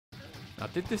Now,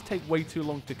 did this take way too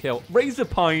long to kill?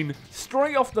 Razorpine,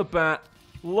 straight off the bat.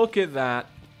 Look at that.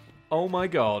 Oh my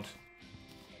god.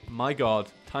 My god.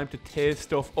 Time to tear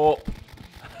stuff up.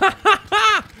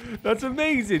 That's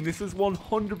amazing. This is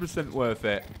 100% worth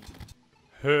it.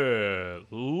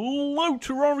 Hello,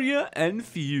 Terraria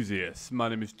enthusiasts. My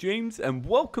name is James, and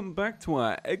welcome back to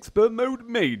our Expert Mode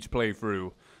Mage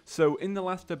playthrough. So, in the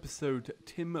last episode,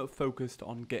 Tim focused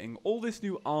on getting all this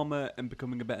new armor and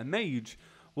becoming a better mage.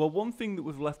 Well, one thing that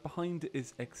we've left behind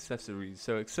is accessories.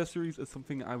 So, accessories are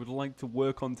something I would like to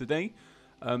work on today.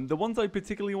 The ones I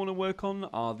particularly want to work on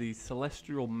are the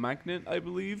Celestial Magnet, I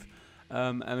believe.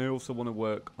 And I also want to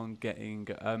work on getting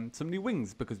some new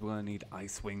wings, because we're going to need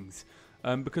ice wings.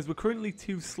 Because we're currently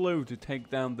too slow to take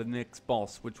down the next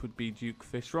boss, which would be Duke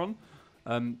Fishron.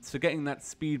 So getting that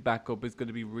speed back up is going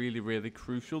to be really, really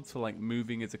crucial to like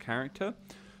moving as a character.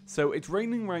 So it's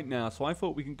raining right now, so I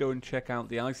thought we can go and check out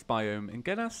the ice biome and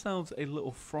get ourselves a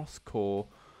little frost core.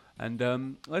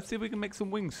 And let's see if we can make some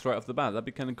wings straight off the bat. That'd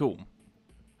be kind of cool.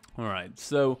 Alright,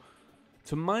 so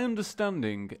to my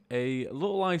understanding, a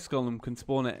little ice golem can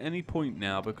spawn at any point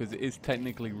now because it is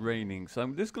technically raining. So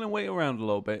I'm just going to wait around a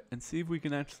little bit and see if we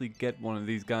can actually get one of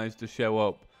these guys to show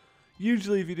up.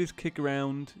 Usually if you just kick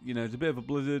around, you know, it's a bit of a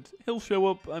blizzard, he'll show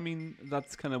up. I mean,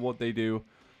 that's kind of what they do.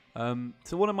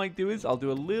 So what I might do is I'll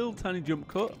do a little tiny jump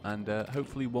cut and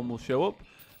hopefully one will show up.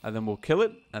 And then we'll kill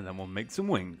it and then we'll make some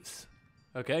wings.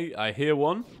 Okay, I hear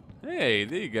one. Hey,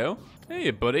 there you go.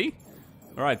 Hey, buddy.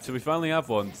 Alright, so we finally have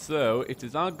one. So, it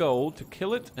is our goal to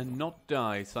kill it and not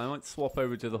die. So I might swap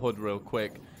over to the hood real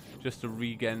quick, just to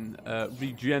regen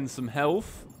some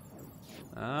health.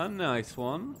 Ah, nice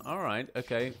one. Alright,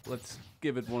 okay, let's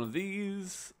give it one of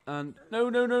these. And, no,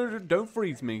 don't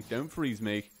freeze me. Don't freeze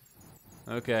me.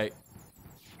 Okay.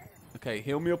 Okay,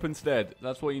 heal me up instead.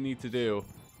 That's what you need to do.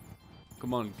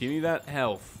 Come on, give me that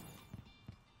health.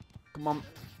 Come on,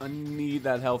 I need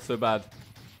that health so bad.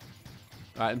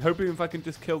 Alright, I'm hoping if I can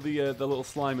just kill the little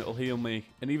slime, it'll heal me.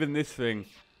 And even this thing.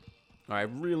 Alright,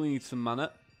 I really need some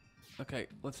mana. Okay,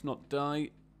 let's not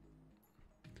die.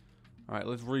 Alright,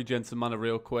 let's regen some mana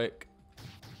real quick.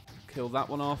 Kill that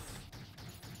one off.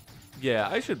 Yeah,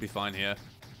 I should be fine here.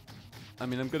 I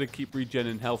mean, I'm going to keep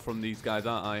regenerating health from these guys,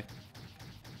 aren't I?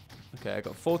 Okay, I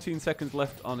got 14 seconds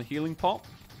left on a healing pot.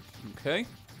 Okay.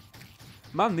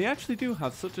 Man, they actually do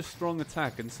have such a strong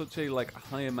attack and such a like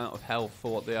high amount of health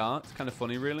for what they are. It's kind of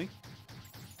funny, really.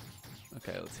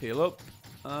 Okay, let's heal up.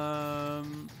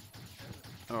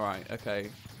 Alright, okay.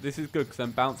 This is good because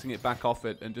I'm bouncing it back off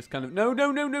it and just kind of... No.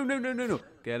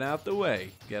 Get out the way.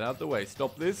 Get out the way.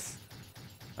 Stop this.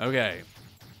 Okay.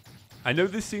 I know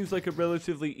this seems like a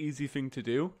relatively easy thing to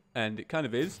do, and it kind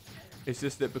of is. It's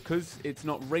just that because it's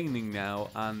not raining now,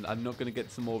 and I'm not going to get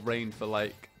some more rain for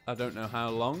like, I don't know how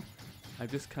long. I'm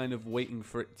just kind of waiting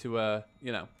for it to,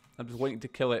 you know, I'm just waiting to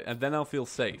kill it, and then I'll feel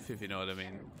safe, if you know what I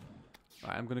mean.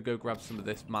 Right, I'm going to go grab some of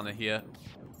this mana here.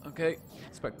 Okay,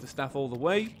 Spectre Staff all the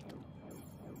way.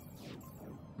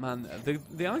 Man,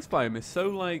 the ice biome is so,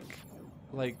 like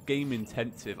game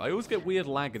intensive. I always get weird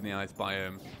lag in the ice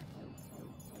biome.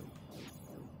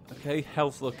 Okay,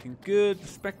 health's looking good.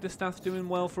 Spectre Staff's doing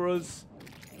well for us.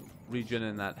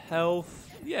 Regening that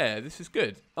health. Yeah, this is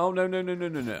good. Oh, no.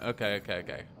 Okay.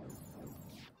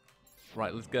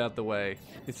 Right, let's get out the way.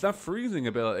 It's that freezing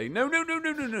ability. No.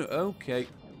 Okay.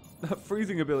 That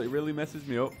freezing ability really messes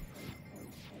me up.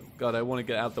 God, I want to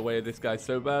get out the way of this guy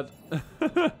so bad.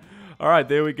 Alright,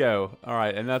 there we go.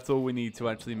 Alright, and that's all we need to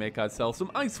actually make ourselves some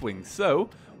ice wings.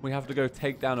 So, we have to go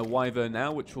take down a wyvern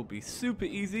now, which will be super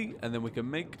easy. And then we can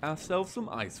make ourselves some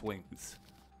ice wings.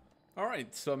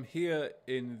 Alright, so I'm here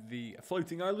in the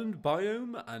floating island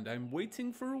biome, and I'm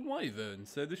waiting for a wyvern,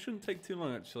 so this shouldn't take too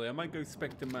long actually. I might go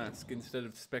Spectre Mask instead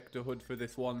of Spectre Hood for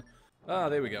this one. Ah,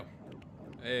 there we go.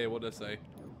 Hey, what did I say?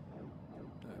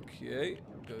 Okay,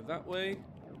 go that way.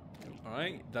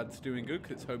 Alright, that's doing good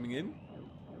because it's homing in.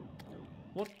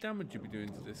 What damage are we doing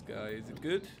to this guy? Is it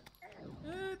good?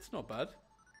 It's not bad.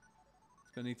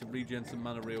 Just gonna need to regen some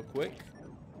mana real quick.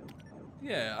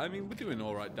 Yeah, I mean, we're doing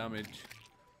alright damage.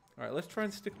 Alright, let's try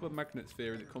and stick up a magnet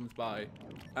sphere as it comes by.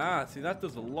 Ah, see, that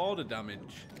does a lot of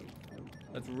damage.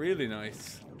 That's really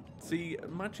nice. See,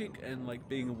 magic and, like,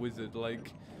 being a wizard,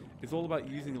 like, it's all about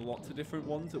using lots of different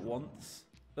ones at once.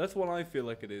 That's what I feel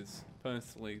like it is,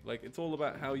 personally. Like, it's all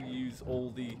about how you use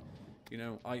all the, you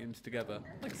know, items together.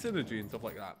 Like synergy and stuff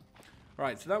like that.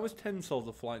 Alright, so that was 10 souls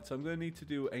of flight, so I'm going to need to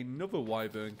do another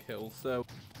wyvern kill. So,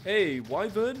 hey,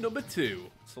 wyvern number 2.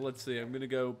 So let's see, I'm going to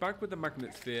go back with the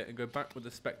magnet sphere and go back with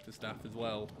the Spectre Staff as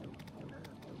well.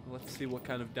 Let's see what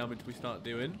kind of damage we start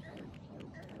doing.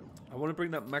 I want to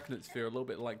bring that magnet sphere a little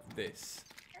bit like this.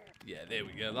 Yeah, there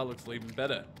we go. That looks even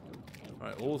better.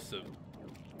 Alright, awesome.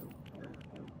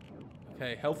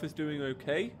 Okay, health is doing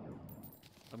okay.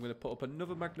 I'm going to put up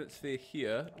another magnet sphere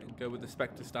here and go with the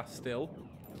Spectre Staff still.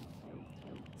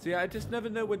 So yeah, I just never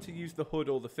know when to use the hood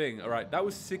or the thing. Alright, that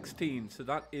was 16, so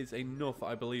that is enough,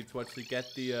 I believe, to actually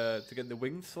get the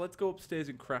wings. So let's go upstairs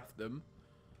and craft them.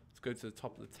 Let's go to the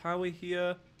top of the tower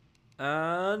here.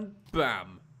 And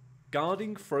bam!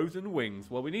 Guarding frozen wings.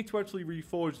 Well, we need to actually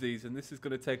reforge these, and this is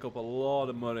going to take up a lot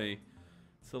of money.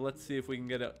 So let's see if we can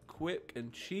get it quick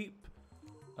and cheap.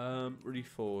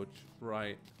 Reforge.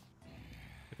 Right.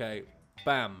 Okay.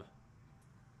 Bam.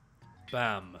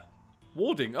 Bam.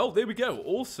 Warding. Oh, there we go.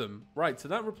 Awesome. Right, so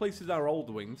that replaces our old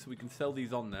wings, so we can sell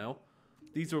these on now.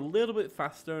 These are a little bit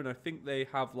faster, and I think they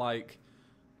have, like...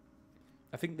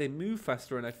 I think they move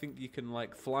faster, and I think you can,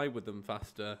 like, fly with them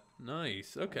faster.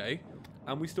 Nice. Okay.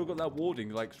 And we still got that warding,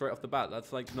 like, straight off the bat.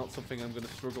 That's, like, not something I'm going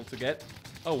to struggle to get.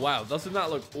 Oh, wow. Doesn't that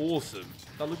look awesome?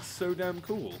 That looks so damn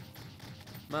cool.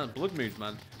 Man, blood moons,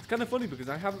 man. It's kind of funny because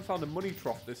I haven't found a money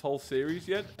trough this whole series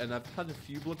yet, and I've had a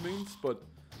few blood moons, but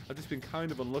I've just been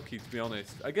kind of unlucky, to be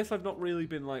honest. I guess I've not really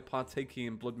been, like, partaking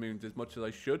in blood moons as much as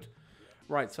I should.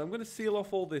 Right, so I'm going to seal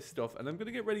off all this stuff, and I'm going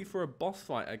to get ready for a boss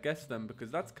fight, I guess, then,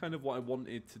 because that's kind of what I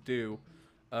wanted to do.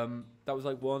 That was,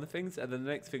 like, one of the things, and then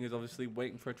the next thing is obviously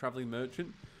waiting for a traveling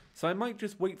merchant. So I might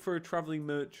just wait for a traveling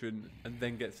merchant and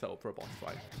then get set up for a boss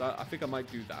fight. So I think I might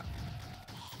do that.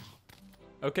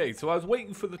 Okay, so I was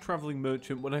waiting for the traveling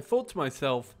merchant when I thought to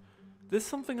myself, there's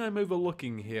something I'm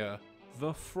overlooking here.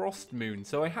 The Frost Moon.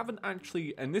 So I haven't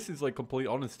actually, and this is like complete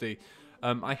honesty,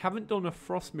 I haven't done a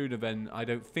Frost Moon event, I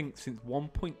don't think, since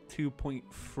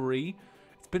 1.2.3.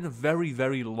 It's been a very,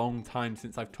 very long time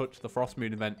since I've touched the Frost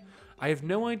Moon event. I have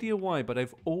no idea why, but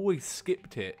I've always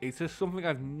skipped it. It's just something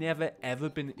I've never, ever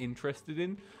been interested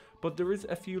in. But there is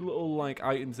a few little, like,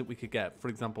 items that we could get. For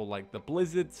example, like the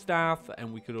Blizzard Staff,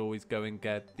 and we could always go and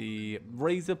get the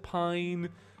Razorpine.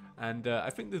 And I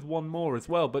think there's one more as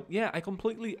well. But yeah, I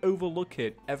completely overlook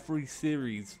it every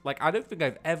series. Like, I don't think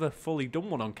I've ever fully done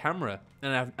one on camera.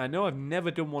 And I know I've never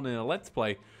done one in a Let's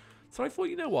Play. So I thought,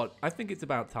 you know what? I think it's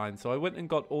about time. So I went and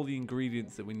got all the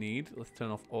ingredients that we need. Let's turn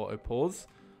off auto pause.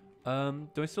 Do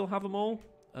I still have them all?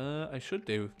 I should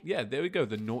do. Yeah, there we go.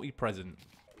 The naughty present.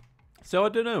 So I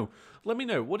don't know. Let me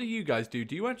know. What do you guys do?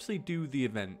 Do you actually do the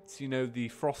events? You know, the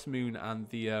Frost Moon and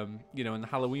the, you know, and the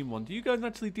Halloween one. Do you guys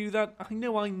actually do that? I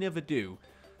know I never do.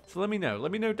 So let me know.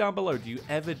 Let me know down below. Do you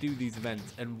ever do these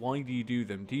events? And why do you do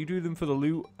them? Do you do them for the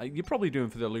loot? You're probably doing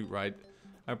them for the loot, right?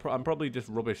 I'm probably just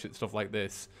rubbish at stuff like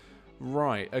this.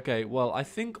 Right. Okay. Well, I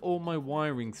think all my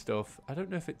wiring stuff, I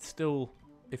don't know if it's still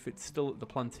at the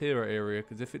Plantera area.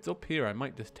 Because if it's up here, I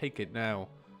might just take it now.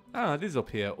 Ah, it is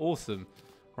up here. Awesome.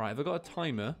 Right, have I got a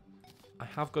timer? I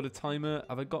have got a timer.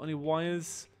 Have I got any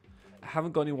wires? I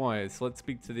haven't got any wires. So let's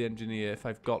speak to the engineer if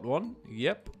I've got one.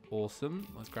 Yep, awesome.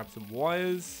 Let's grab some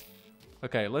wires.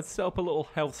 Okay, let's set up a little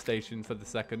health station for the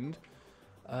second.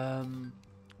 Right,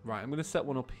 I'm going to set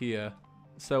one up here.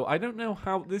 So I don't know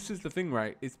how... This is the thing,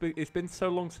 right? It's been so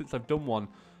long since I've done one.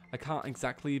 I can't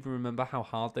exactly even remember how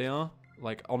hard they are.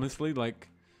 Like, honestly, like...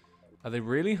 Are they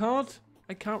really hard?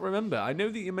 I can't remember. I know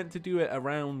that you're meant to do it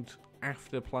around...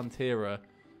 after Plantera,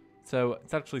 so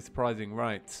it's actually surprising.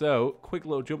 Right, so quick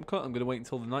little jump cut. I'm going to wait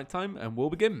until the nighttime and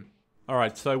we'll begin.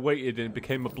 Alright, so I waited and it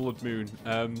became a blood moon,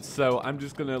 so I'm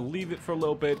just going to leave it for a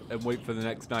little bit and wait for the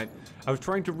next night. I was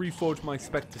trying to reforge my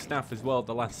Spectre Staff as well at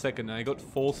the last second, and I got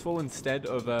Forceful instead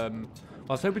of, I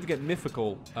was hoping to get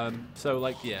Mythical, so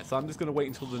like, yeah, so I'm just going to wait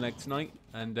until the next night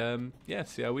and, yeah,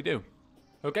 see how we do.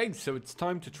 Okay, so it's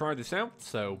time to try this out,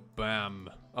 so bam.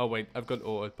 Oh wait, I've got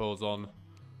auto pause on.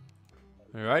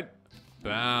 Alright,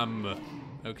 bam.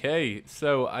 Okay,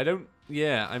 so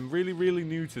I'm really, really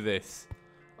new to this.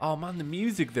 Oh man, the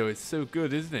music though is so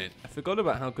good, isn't it? I forgot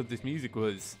about how good this music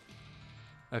was.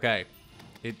 Okay,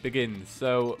 it begins.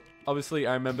 So, obviously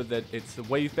I remember that it's a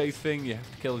wave-based thing. You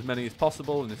have to kill as many as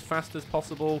possible and as fast as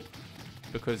possible.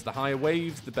 Because the higher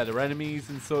waves, the better enemies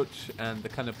and such. And the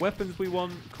kind of weapons we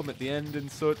want come at the end and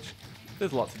such.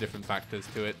 There's lots of different factors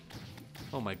to it.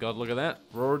 Oh my god, look at that.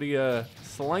 We're already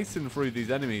slicing through these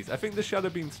enemies. I think the Shadow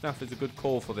Beam Staff is a good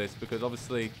call for this because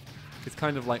obviously it's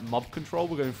kind of like mob control.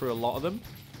 We're going through a lot of them.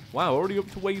 Wow, already up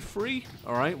to wave 3.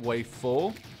 Alright, wave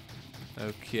 4.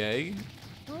 Okay.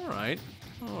 Alright.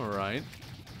 Alright.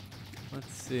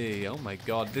 Let's see. Oh my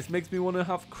god, this makes me want to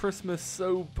have Christmas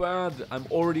so bad. I'm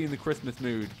already in the Christmas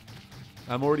mood.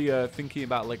 I'm already thinking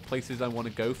about like places I want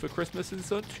to go for Christmas and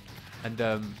such. And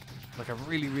like, I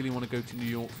really, really want to go to New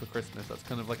York for Christmas. That's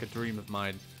kind of like a dream of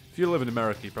mine. If you live in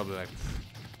America, you're probably like,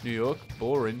 New York?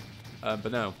 Boring.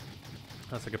 But no.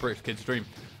 That's like a British kid's dream.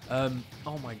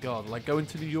 Oh my god, like going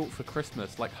to New York for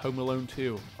Christmas, like Home Alone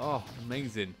 2. Oh,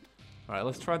 amazing. Alright,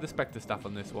 let's try the Spectre Staff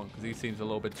on this one, because he seems a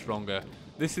little bit stronger.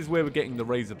 This is where we're getting the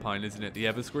Razorpine, isn't it? The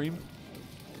Everscream.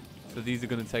 So these are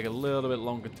going to take a little bit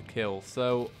longer to kill.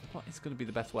 So, what is going to be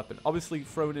the best weapon? Obviously,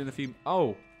 throwing in a few...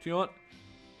 Oh, do you know what?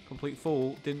 Complete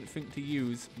fool. Didn't think to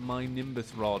use my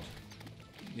Nimbus Rod.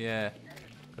 Yeah,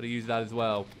 got to use that as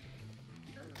well.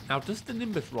 Now, does the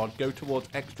Nimbus Rod go towards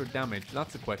extra damage?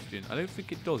 That's a question. I don't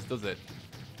think it does it?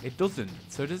 It doesn't.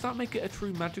 So does that make it a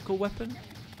true magical weapon?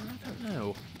 I don't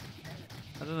know.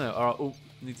 Alright, oh,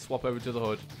 need to swap over to the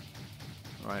hood.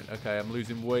 Alright, okay, I'm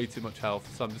losing way too much health,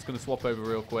 so I'm just going to swap over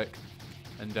real quick.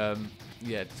 And,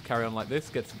 yeah, just carry on like this,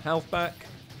 get some health back.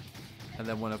 And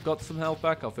then when I've got some health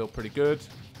back, I'll feel pretty good.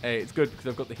 Hey, it's good because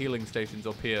I've got the healing stations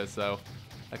up here, so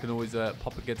I can always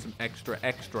pop and get some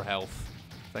extra health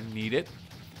if I need it.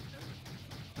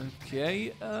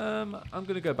 Okay, I'm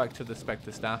going to go back to the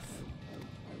Spectre Staff.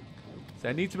 So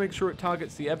I need to make sure it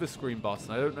targets the Everscream boss,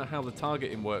 and I don't know how the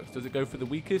targeting works. Does it go for the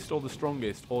weakest or the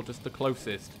strongest, or just the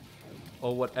closest?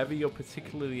 Or whatever you're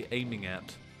particularly aiming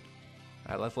at.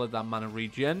 Alright, let's let that mana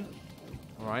regen.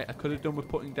 Alright, I could have done with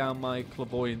putting down my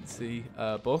clairvoyancy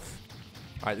buff.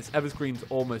 Alright, this Everscream's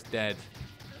almost dead.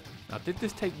 Now, did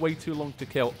this take way too long to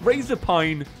kill?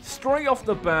 Razorpine, straight off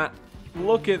the bat.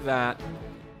 Look at that.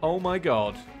 Oh my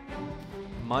god.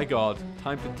 My god.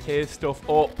 Time to tear stuff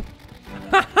up.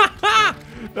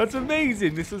 That's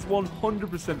amazing. This is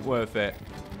 100% worth it.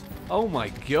 Oh my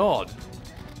god.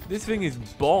 This thing is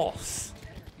boss.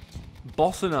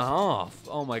 Boss and a half.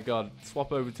 Oh my god.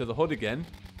 Swap over to the hood again.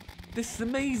 This is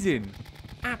amazing.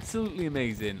 Absolutely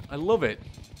amazing. I love it.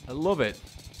 I love it.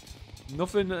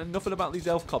 Nothing about these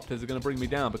elf copters are going to bring me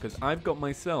down because I've got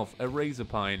myself a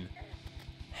Razorpine.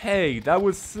 Hey, that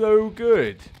was so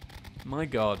good. My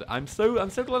god, I'm so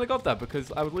glad I got that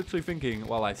because I was literally thinking,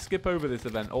 while I skip over this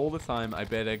event all the time, I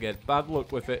better get bad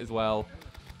luck with it as well.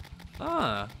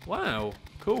 Ah, wow,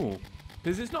 cool.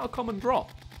 Because it's not a common drop.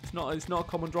 It's not a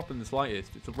common drop in the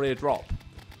slightest. It's a rare drop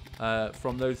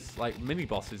from those like mini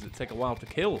bosses that take a while to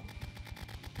kill.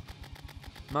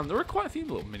 Man, there are quite a few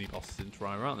little mini bosses in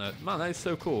Terraria, aren't there? Man, that is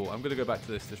so cool. I'm gonna go back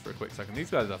to this just for a quick second.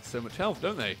 These guys have so much health,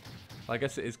 don't they? I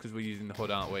guess it is because we're using the hood,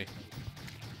 aren't we?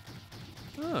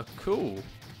 Oh, cool.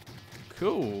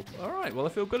 Cool. Alright, well I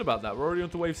feel good about that. We're already on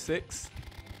to wave 6.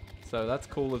 So that's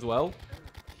cool as well.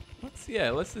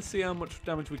 Let's just see how much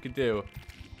damage we can do.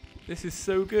 This is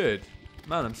so good.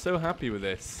 Man, I'm so happy with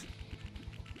this.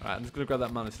 Alright, I'm just going to grab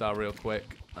that mana star real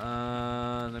quick.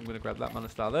 And I'm going to grab that mana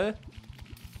star there.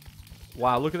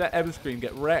 Wow, look at that Everscream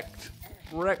get wrecked.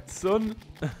 Wrecked, son.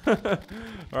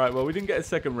 Alright, well we didn't get a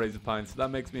second Razorpine, so that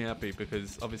makes me happy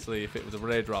because obviously if it was a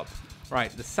rare drop. Right,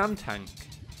 the Sand Tank.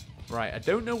 Right, I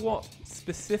don't know what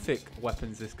specific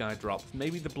weapons this guy drops.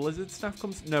 Maybe the Blizzard Staff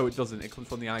comes... No, it doesn't. It comes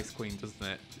from the Ice Queen, doesn't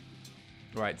it?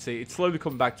 Right, see, it's slowly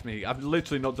coming back to me. I've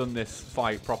literally not done this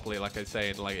fight properly, like I say,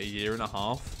 in like a year and a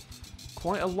half.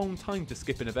 Quite a long time to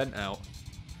skip an event out.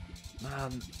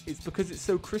 Man, it's because it's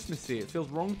so Christmassy. It feels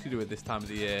wrong to do it this time of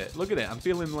the year. Look at it. I'm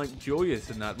feeling like joyous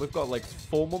in that. We've got like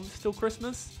 4 months till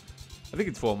Christmas. I think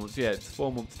it's 4 months. Yeah, it's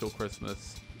 4 months till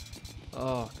Christmas.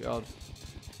 Oh, God.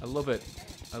 I love it.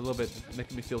 I love it. It's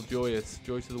making me feel joyous.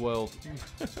 Joy to the world.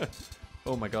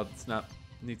 Oh, my God. Snap.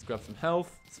 Need to grab some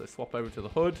health. So swap over to the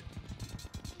hood.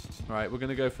 All right, we're going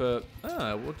to go for...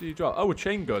 what do you drop? Oh, a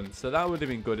chain gun. So that would have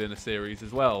been good in a series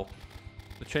as well.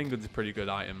 The chain gun's a pretty good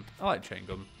item. I like chain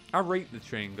gun. I rate the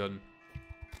chain gun.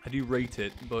 I do rate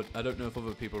it, but I don't know if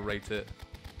other people rate it.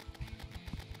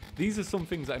 These are some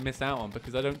things that I miss out on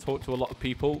because I don't talk to a lot of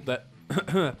people that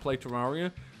play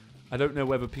Terraria. I don't know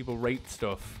whether people rate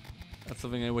stuff. That's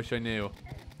something I wish I knew.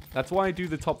 That's why I do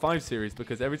the top 5 series,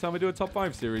 because every time I do a top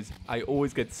 5 series, I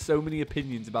always get so many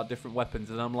opinions about different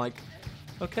weapons, and I'm like,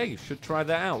 okay, you should try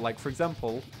that out. Like, for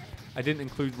example, I didn't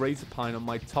include Razorpine on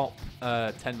my top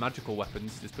 10 magical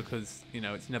weapons just because, you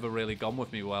know, it's never really gone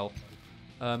with me well.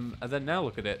 And then now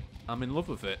look at it. I'm in love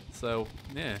with it. So,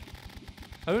 yeah.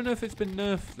 I don't know if it's been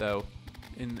nerfed, though,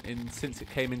 since it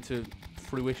came into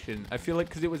fruition. I feel like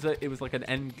because it was like an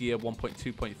end gear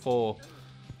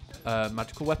 1.2.4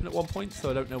 magical weapon at one point, so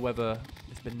I don't know whether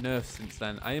it's been nerfed since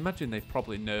then. I imagine they've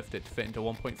probably nerfed it to fit into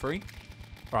 1.3.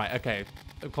 Right, okay.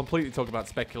 I'm completely talking about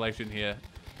speculation here.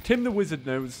 Tim the Wizard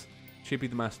knows. Chippy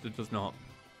the Master does not.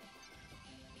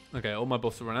 Okay, all my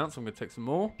buffs are run out, so I'm going to take some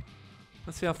more.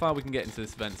 Let's see how far we can get into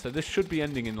this event. So this should be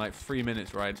ending in like 3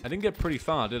 minutes, right? I didn't get pretty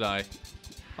far, did I?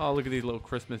 Oh, look at these little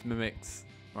Christmas mimics.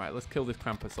 Right, let's kill this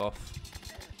Krampus off.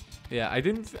 Yeah, I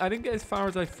didn't get as far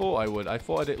as I thought I would. I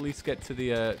thought I'd at least get to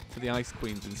the Ice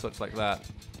Queens and such like that.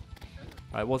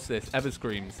 Alright, what's this?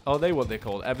 Everscreams. Oh, they what they're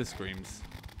called. Everscreams.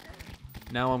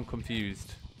 Now I'm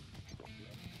confused.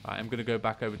 Alright, I'm going to go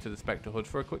back over to the Spectre Hood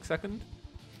for a quick second.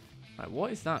 Alright,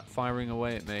 what is that firing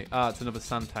away at me? Ah, it's another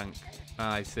sand tank.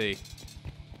 Ah, I see.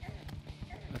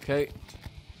 Okay.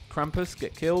 Krampus,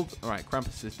 get killed. Alright,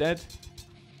 Krampus is dead.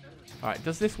 Alright,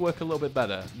 does this work a little bit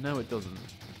better? No, it doesn't.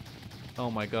 Oh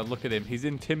my god, look at him. He's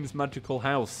in Tim's magical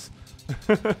house.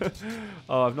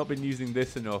 Oh, I've not been using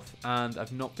this enough. And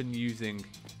I've not been using...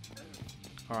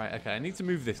 Alright, okay. I need to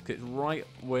move this because it's right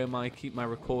where I keep my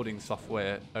recording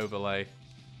software overlay.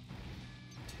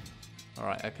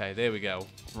 Alright, okay. There we go.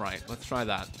 Right, let's try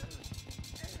that.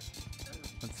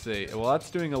 Let's see. Well, that's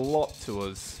doing a lot to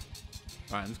us.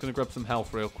 Alright, I'm just going to grab some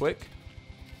health real quick.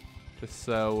 Just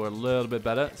so we're a little bit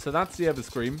better. So that's the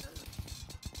Everscream.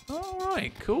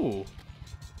 Alright, cool.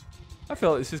 I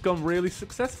feel like this has gone really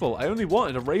successful. I only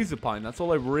wanted a Razorpine. That's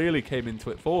all I really came into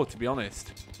it for, to be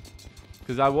honest.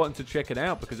 Because I wanted to check it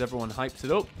out because everyone hypes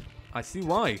it up. I see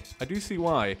why. I do see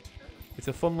why. It's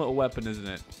a fun little weapon, isn't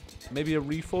it? Maybe a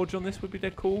reforge on this would be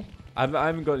dead cool. I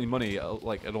haven't got any money,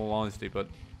 like, in all honesty, but...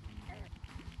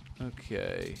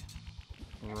 Okay.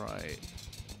 Right.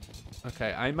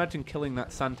 Okay, I imagine killing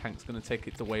that sand tank's going to take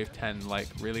it to wave 10, like,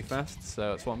 really fast.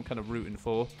 So that's what I'm kind of rooting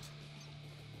for.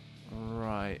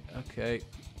 Right, okay.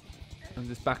 I'm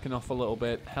just backing off a little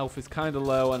bit. Health is kind of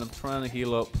low, and I'm trying to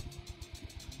heal up.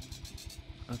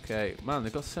 Okay, man,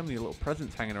 they've got so many little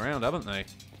presents hanging around, haven't they?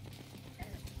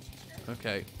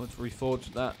 Okay, let's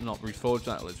reforge that. Not reforge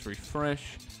that, let's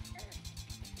refresh.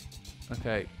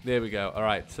 Okay, there we go.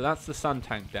 Alright, so that's the sand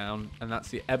tank down, and that's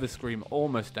the Everscream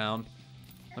almost down.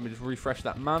 Let me just refresh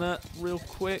that mana real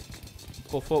quick.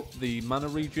 Buff up the mana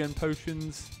regen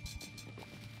potions.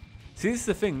 See, this is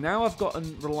the thing. Now I've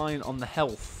gotten reliant on the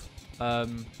health.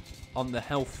 Hood.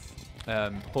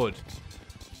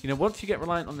 You know, once you get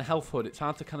reliant on the health hood, it's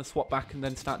hard to kind of swap back and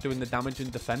then start doing the damage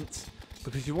and defense.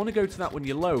 Because you want to go to that when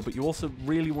you're low, but you also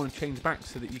really want to change back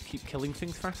so that you keep killing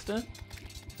things faster.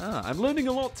 Ah, I'm learning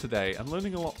a lot today. I'm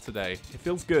learning a lot today. It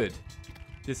feels good.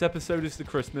 This episode is the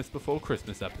Christmas before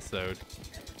Christmas episode.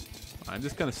 I'm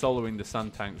just kind of soloing the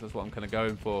sand tanks. That's what I'm kind of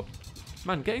going for.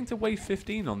 Man, getting to wave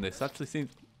 15 on this actually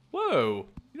seems... Whoa!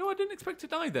 You know, I didn't expect to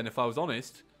die then, if I was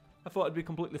honest. I thought I'd be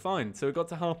completely fine. So it got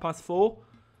to 4:30.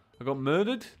 I got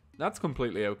murdered. That's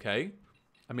completely okay.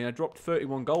 I mean, I dropped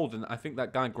 31 gold, and I think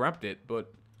that guy grabbed it,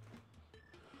 but...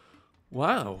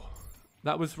 Wow.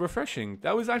 That was refreshing.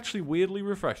 That was actually weirdly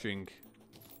refreshing.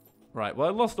 Right, well,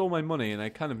 I lost all my money, and I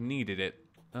kind of needed it.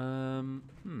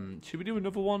 Should we do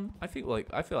another one? I feel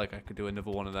like I could do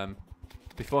another one of them.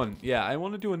 It'd be fun. Yeah, I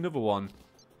want to do another one.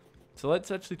 So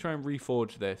let's actually try and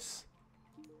reforge this.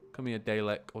 Come here,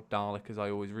 Dalek, or Dalek, as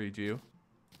I always read you.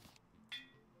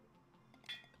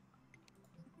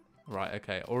 Right,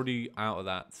 okay, already out of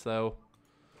that, so...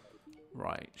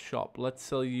 Right, shop. Let's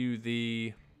sell you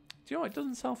the... Do you know what? It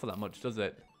doesn't sell for that much, does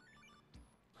it?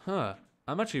 Huh.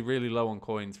 I'm actually really low on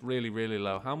coins. Really, really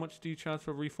low. How much do you charge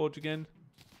for reforge again?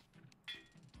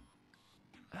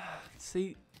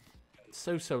 See?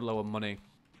 So low on money.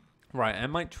 Right, I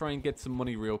might try and get some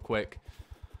money real quick.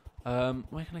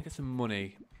 Where can I get some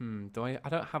money? I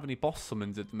don't have any boss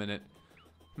summons at the minute.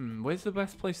 Where's the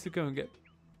best place to go and get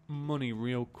money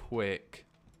real quick?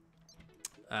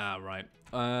 Ah, right.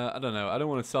 I don't know. I don't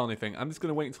want to sell anything. I'm just going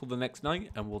to wait until the next night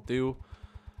and we'll do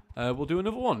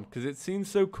another one because it seems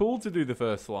so cool to do the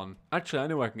first one. Actually, I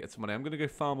know where I can get some money. I'm going to go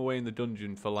farm away in the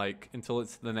dungeon for like until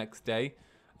it's the next day,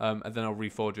 and then I'll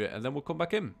reforge it and then we'll come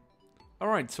back in.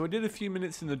 Alright, so I did a few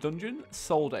minutes in the dungeon,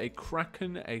 sold a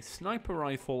Kraken, a sniper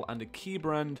rifle, and a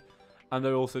keybrand, and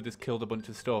I also just killed a bunch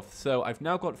of stuff. So I've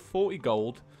now got 40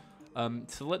 gold,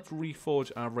 so let's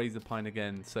reforge our Razorpine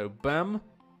again. So bam,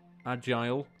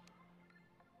 agile,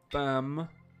 bam,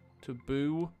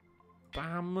 taboo,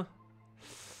 bam,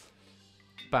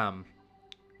 bam.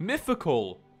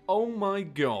 Mythical! Oh my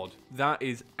god, that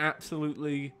is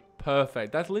absolutely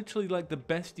perfect. That's literally like the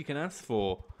best you can ask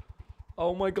for.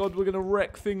 Oh my god, we're going to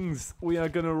wreck things. We are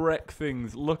going to wreck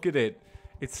things. Look at it.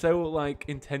 It's so, like,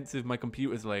 intensive. My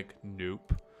computer's like,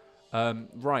 nope.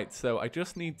 Right, so I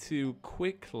just need to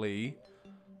quickly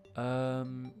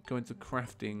go into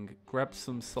crafting, grab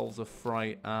some Souls of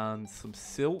Fright and some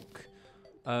silk.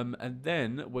 And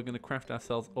then we're going to craft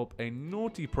ourselves up a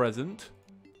naughty present.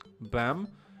 Bam.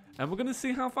 And we're going to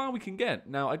see how far we can get.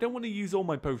 Now, I don't want to use all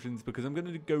my potions because I'm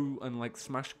going to go and, like,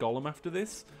 smash Golem after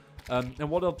this. And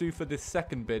what I'll do for this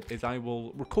second bit is I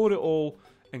will record it all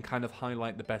and kind of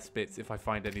highlight the best bits if I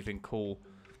find anything cool.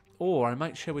 Or I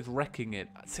might show us wrecking it.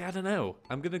 See, I don't know.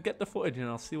 I'm going to get the footage and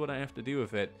I'll see what I have to do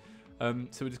with it.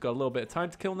 So we just got a little bit of time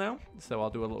to kill now. So I'll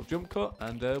do a little jump cut,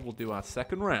 and we'll do our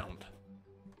second round.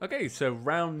 Okay, so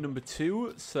round number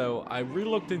 2. So I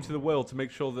re-logged into the world to make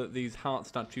sure that these heart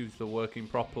statues are working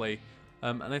properly.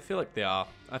 And I feel like they are.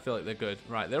 I feel like they're good.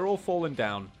 Right, they're all falling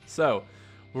down. So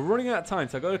we're running out of time,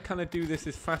 so I've got to kind of do this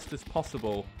as fast as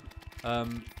possible.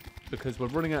 Because we're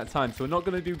running out of time. So we're not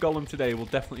going to do Golem today. We'll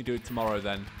definitely do it tomorrow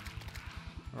then.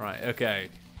 Right, okay.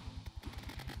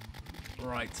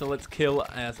 Right, so let's kill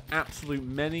as absolute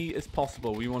many as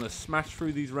possible. We want to smash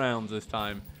through these rounds this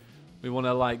time. We want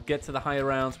to, like, get to the higher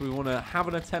rounds. We want to have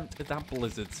an attempt at that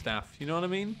blizzard staff. You know what I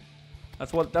mean?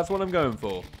 That's what I'm going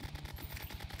for.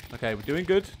 Okay, we're doing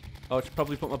good. Oh, I should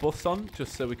probably put my buffs on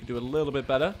just so we can do a little bit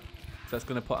better. So that's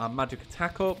going to put our magic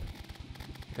attack up.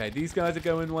 Okay, these guys are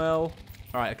going well.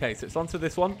 Alright, okay, so it's onto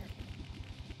this one.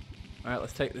 Alright,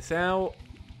 let's take this out.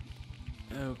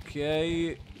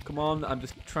 Okay, come on, I'm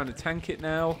just trying to tank it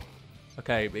now.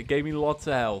 Okay, it gave me lots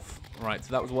of health. Right,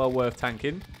 so that was well worth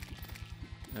tanking.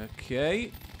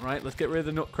 Okay, right, let's get rid of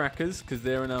the nutcrackers because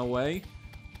they're in our way.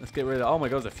 Let's get rid of... Oh my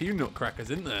god, there's a few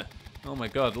nutcrackers, isn't there? Oh my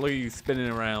god, look at you spinning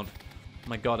around. Oh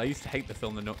my god, I used to hate the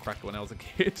film The Nutcracker when I was a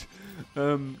kid. I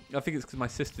think it's because my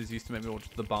sisters used to make me watch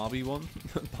the Barbie one.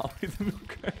 Barbie the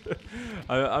Nutcracker.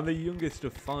 I'm the youngest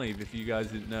of 5, if you guys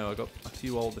didn't know. I got a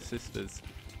few older sisters.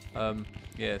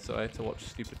 Yeah, so I had to watch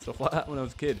stupid stuff like that when I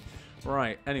was a kid.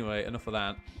 Right, anyway, enough of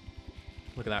that.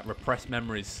 Look at that, repressed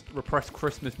memories. Repressed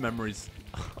Christmas memories.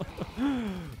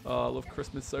 Oh, I love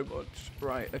Christmas so much.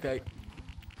 Right, okay.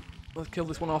 Let's kill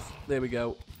this one off. There we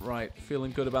go. Right,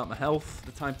 feeling good about my health.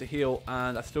 The time to heal,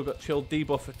 and I've still got chilled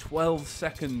debuff for 12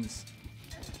 seconds.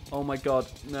 Oh my god,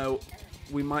 no.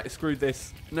 We might have screwed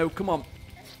this. No, come on.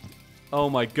 Oh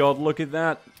my god, look at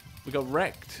that. We got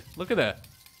wrecked. Look at her.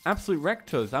 Absolute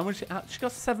wrecked us. How much? She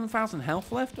got 7,000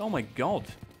 health left? Oh my god.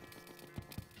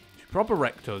 She proper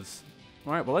wrecked us.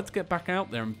 Right, well, let's get back out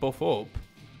there and buff up.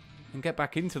 And get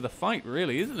back into the fight,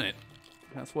 really, isn't it?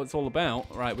 That's what it's all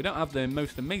about. Right, we don't have the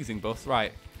most amazing buffs.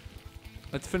 Right.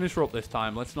 Let's finish her up this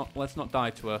time. Let's not die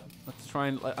to her. Let's try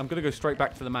and... I'm going to go straight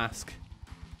back to the mask.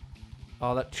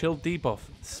 Oh, that chill debuff.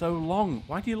 So long.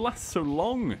 Why do you last so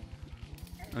long?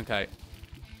 Okay.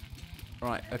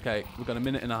 Right, okay. We've got a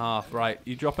minute and a half. Right,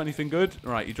 you drop anything good?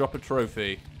 Right, you drop a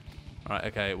trophy. Right,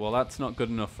 okay. Well, that's not good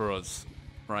enough for us.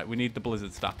 Right, we need the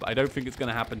blizzard staff. But I don't think it's going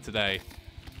to happen today.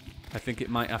 I think it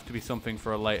might have to be something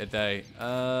for a later day.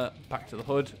 Back to the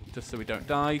hood, just so we don't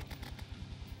die.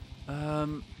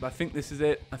 I think this is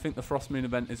it. I think the Frost Moon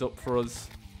event is up for us.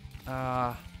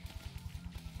 Well.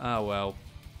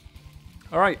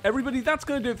 Alright, everybody, that's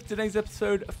going to do it for today's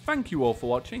episode. Thank you all for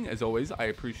watching. As always, I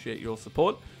appreciate your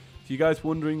support. If you guys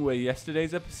wondering where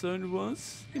yesterday's episode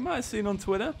was, you might have seen on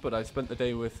Twitter, but I spent the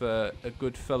day with a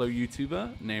good fellow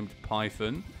YouTuber named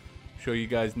Python. I'm sure you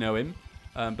guys know him.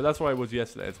 But that's where I was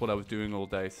yesterday. It's what I was doing all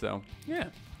day. So, yeah.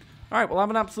 Alright, well, have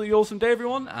an absolutely awesome day,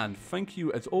 everyone. And thank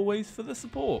you, as always, for the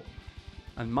support.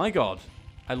 And my god,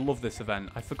 I love this event.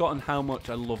 I've forgotten how much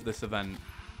I love this event.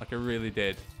 Like, I really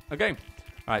did. Okay.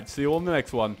 Alright, see you all in the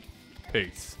next one.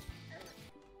 Peace.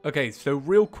 Okay, so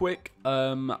real quick,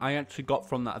 I actually got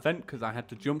from that event, because I had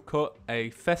to jump cut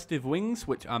a Festive Wings,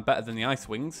 which are better than the Ice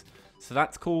Wings. So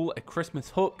that's cool. A Christmas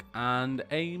Hook and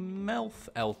a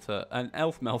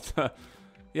Elf Melter.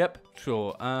 Yep,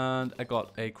 sure. And I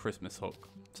got a Christmas Hook.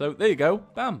 So there you go.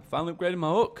 Bam. Finally upgraded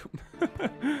my hook.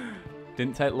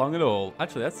 Didn't take long at all.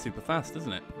 Actually, that's super fast,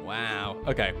 isn't it? Wow.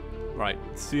 Okay. Right.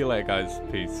 See you later, guys.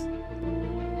 Peace.